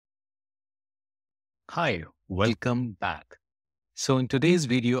Hi, welcome back. So in today's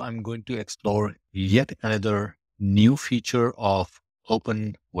video, I'm going to explore yet another new feature of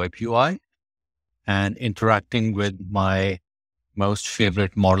Open Web UI and interacting with my most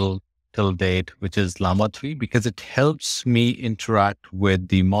favorite model till date, which is Llama 3, because it helps me interact with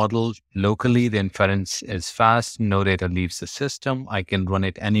the model locally. The inference is fast, no data leaves the system. I can run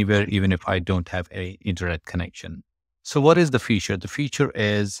it anywhere, even if I don't have an internet connection. So what is the feature? The feature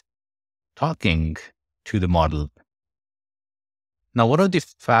is talking to the model. Now, one of the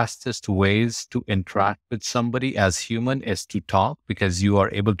fastest ways to interact with somebody as human is to talk, because you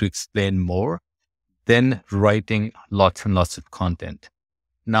are able to explain more than writing lots and lots of content.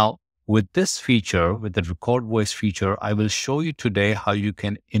 Now, with this feature, with the record voice feature, I will show you today how you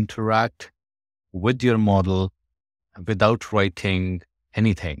can interact with your model without writing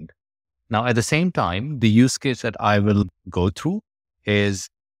anything. Now, at the same time, the use case that I will go through is,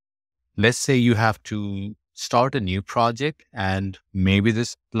 let's say you have to start a new project and maybe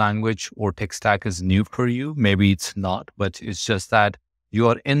this language or tech stack is new for you. Maybe it's not, but it's just that you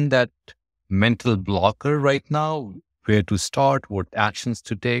are in that mental blocker right now, where to start, what actions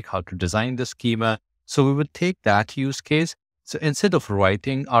to take, how to design the schema. So we will take that use case. So instead of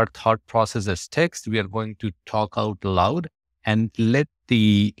writing our thought process as text, we are going to talk out loud and let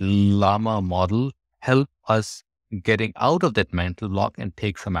the Llama model help us getting out of that mental block and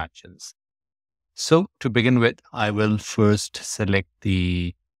take some actions. So to begin with, I will first select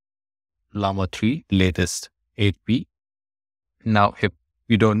the Llama 3 latest 8p. Now, if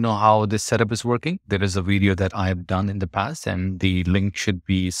you don't know how this setup is working, there is a video that I have done in the past, and the link should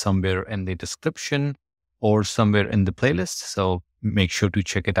be somewhere in the description or somewhere in the playlist. So make sure to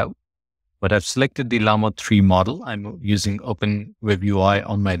check it out. But I've selected the Llama 3 model. I'm using Open Web UI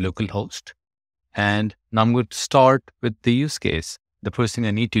on my local host. And now I'm going to start with the use case. The first thing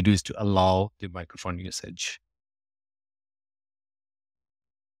I need to do is to allow the microphone usage.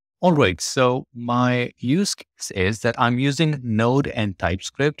 All right, so my use case is that I'm using Node and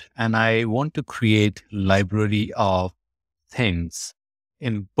TypeScript, and I want to create library of things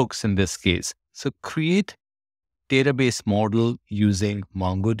in books in this case. So create database model using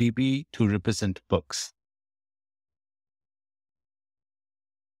MongoDB to represent books.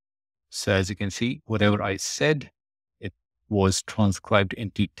 So as you can see, whatever I said, it was transcribed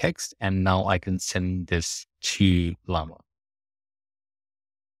into text, and now I can send this to Llama.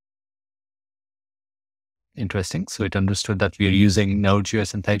 Interesting. So it understood that we are using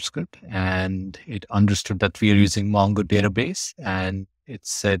Node.js and TypeScript, and it understood that we are using Mongo database, and it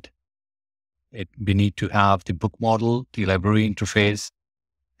said we need to have the book model, the library interface,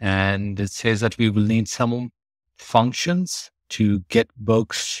 and it says that we will need some functions to get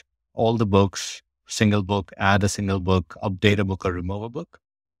books, all the books, single book, add a single book, update a book, or remove a book.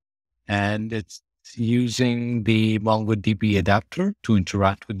 And it's using the MongoDB adapter to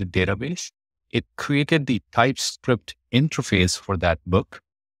interact with the database. It created the TypeScript interface for that book.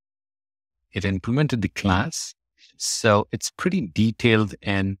 It implemented the class. So it's pretty detailed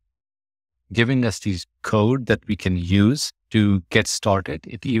and giving us these code that we can use to get started.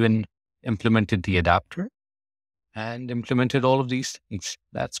 It even implemented the adapter and implemented all of these things.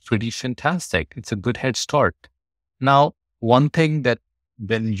 That's pretty fantastic. It's a good head start. Now, one thing that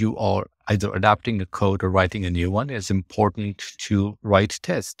when you are either adapting a code or writing a new one, is important to write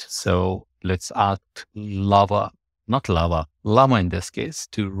test. So let's ask Llama in this case,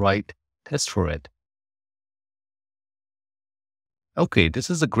 to write test for it. Okay, this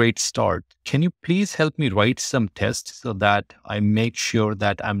is a great start. Can you please help me write some tests so that I make sure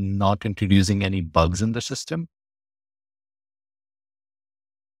that I'm not introducing any bugs in the system?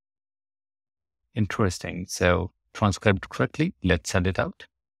 Interesting. So transcribed correctly. Let's send it out.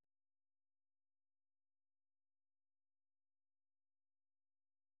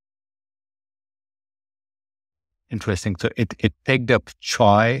 Interesting. So it picked up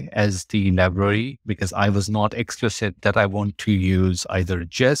Chai as the library because I was not explicit that I want to use either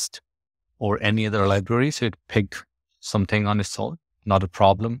Jest or any other library. So it picked something on its own, not a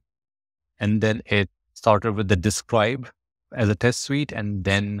problem. And then it started with the describe as a test suite, and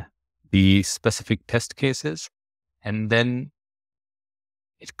then the specific test cases. And then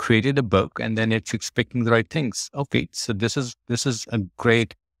it created a book, and then it's expecting the right things. Okay, so this is a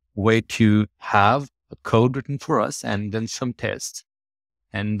great way to have a code written for us, and then some tests,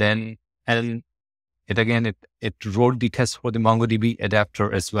 and it wrote the test for the MongoDB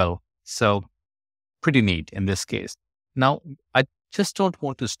adapter as well. So pretty neat in this case. Now I just don't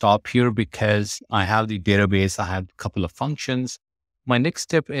want to stop here because I have the database. I have a couple of functions. My next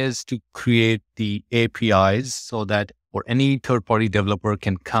step is to create the APIs so that or any third-party developer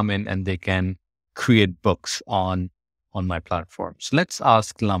can come in and they can create books on my platform. So let's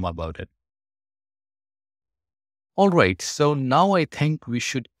ask Llama about it. All right. So now I think we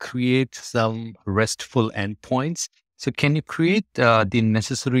should create some RESTful endpoints. So can you create the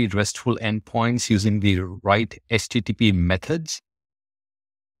necessary RESTful endpoints using the right HTTP methods?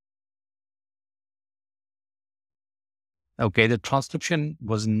 Okay, the transcription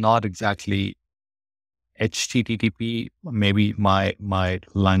was not exactly HTTP. Maybe my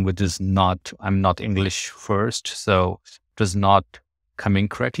language is not, I'm not English first, so it was not coming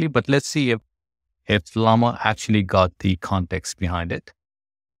correctly. But let's see if Llama actually got the context behind it.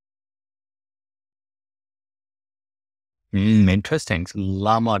 Interesting. So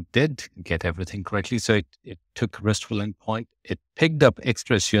Llama did get everything correctly. So it took RESTful endpoint. It picked up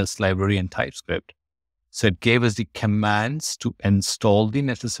Express.js library and TypeScript. So it gave us the commands to install the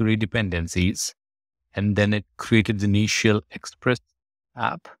necessary dependencies. And then it created the initial Express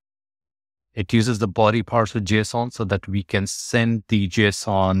app. It uses the body parser JSON so that we can send the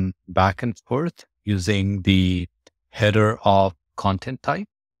JSON back and forth using the header of content type.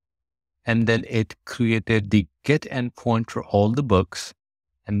 And then it created the get endpoint for all the books,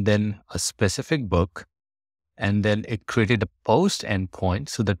 and then a specific book. And then it created a post endpoint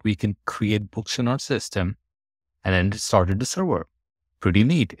so that we can create books in our system. And then it started the server. Pretty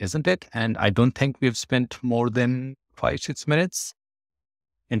neat, isn't it? And I don't think we've spent more than 5-6 minutes.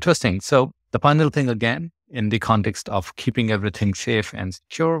 Interesting. So the final thing, again, in the context of keeping everything safe and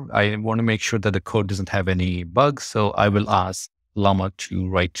secure, I want to make sure that the code doesn't have any bugs. So I will ask Llama to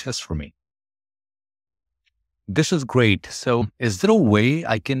write tests for me. This is great. So is there a way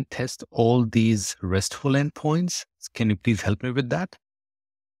I can test all these RESTful endpoints? Can you please help me with that?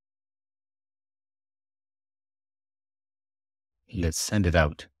 Let's send it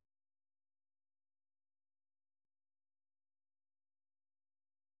out.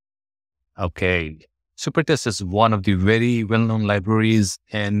 Okay. Supertest is one of the very well-known libraries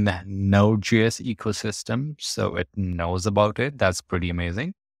in Node.js ecosystem. So it knows about it. That's pretty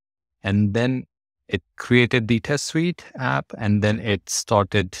amazing. And then it created the test suite app, and then it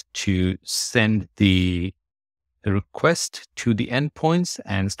started to send the request to the endpoints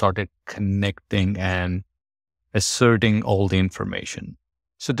and started connecting and asserting all the information.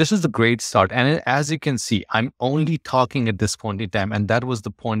 So this is a great start. And as you can see, I'm only talking at this point in time. And that was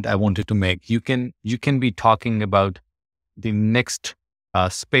the point I wanted to make. You can be talking about the next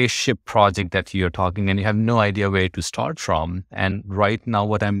spaceship project that you're talking, and you have no idea where to start from. And right now,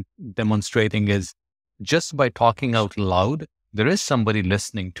 what I'm demonstrating is just by talking out loud, there is somebody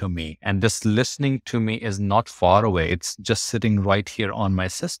listening to me. And this listening to me is not far away. It's just sitting right here on my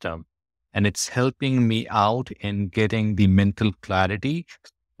system. And it's helping me out in getting the mental clarity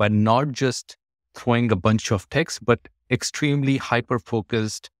by not just throwing a bunch of text, but extremely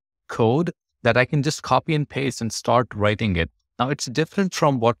hyper-focused code that I can just copy and paste and start writing it. Now, it's different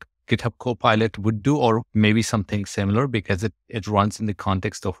from what GitHub Copilot would do, or maybe something similar, because it runs in the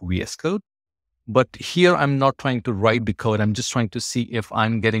context of VS Code. But here, I'm not trying to write the code. I'm just trying to see if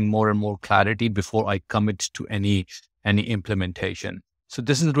I'm getting more and more clarity before I commit to any implementation. So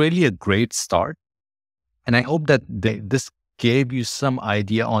this is really a great start. And I hope that this gave you some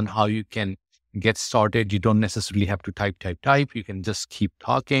idea on how you can get started. You don't necessarily have to type. You can just keep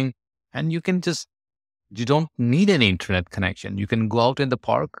talking, and you don't need any internet connection. You can go out in the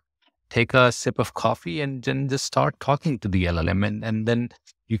park, take a sip of coffee, and then just start talking to the LLM. And then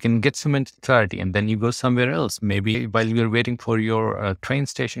you can get some clarity, and then you go somewhere else. Maybe while you're waiting for your train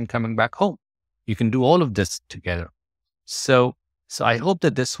station coming back home, you can do all of this together. So I hope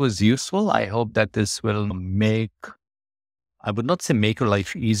that this was useful. I hope that this will I would not say make your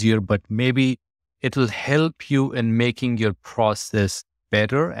life easier, but maybe it will help you in making your process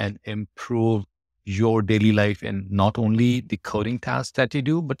better and improve your daily life in not only the coding tasks that you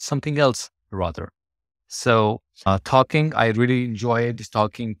do, but something else rather. So I really enjoyed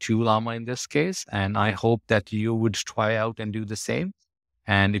talking to Llama in this case, and I hope that you would try out and do the same.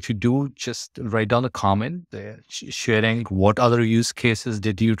 And if you do, just write down a comment sharing what other use cases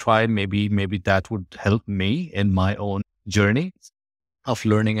did you try. Maybe that would help me in my own journey of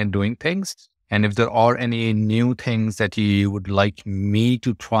learning and doing things. And if there are any new things that you would like me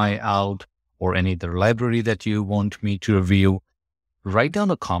to try out, or any other library that you want me to review, write down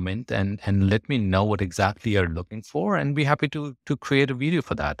a comment and let me know what exactly you're looking for, and be happy to create a video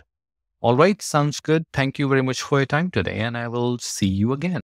for that. All right, sounds good. Thank you very much for your time today, and I will see you again.